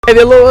Hey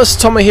there Lewis,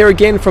 Tomo here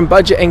again from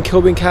Budget and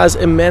Kilburn Cars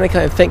in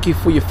Manukau, and thank you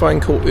for your phone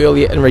call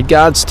earlier in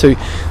regards to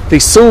the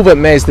silver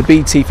Mazda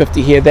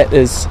BT-50 here. That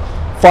is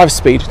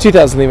 5-speed,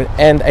 2011,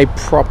 and a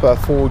proper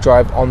four-wheel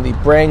drive on the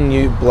brand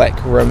new black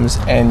rims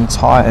and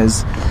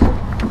tyres.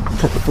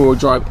 Proper four-wheel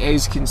drive,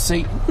 as you can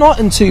see, not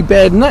in too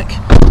bad nick.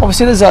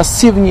 Obviously it is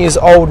 7 years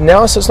old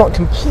now, so it's not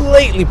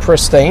completely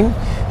pristine,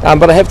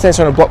 but I have taken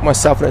it on a block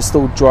myself and it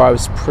still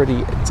drives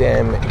pretty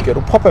damn good.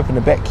 I'll pop open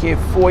the back here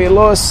for you,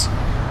 Lewis.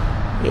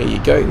 There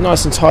you go,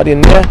 nice and tidy in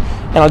there.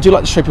 And I do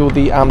like to show people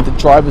the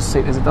driver's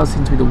seat, as it does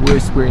seem to be the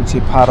worst wear and tear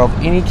part of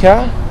any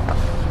car.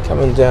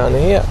 Coming down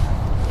here.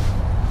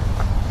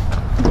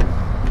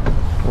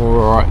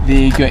 Alright, there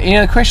you go. Any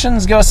other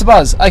questions? Give us a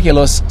buzz. Okay,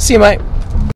 Lewis. See you, mate.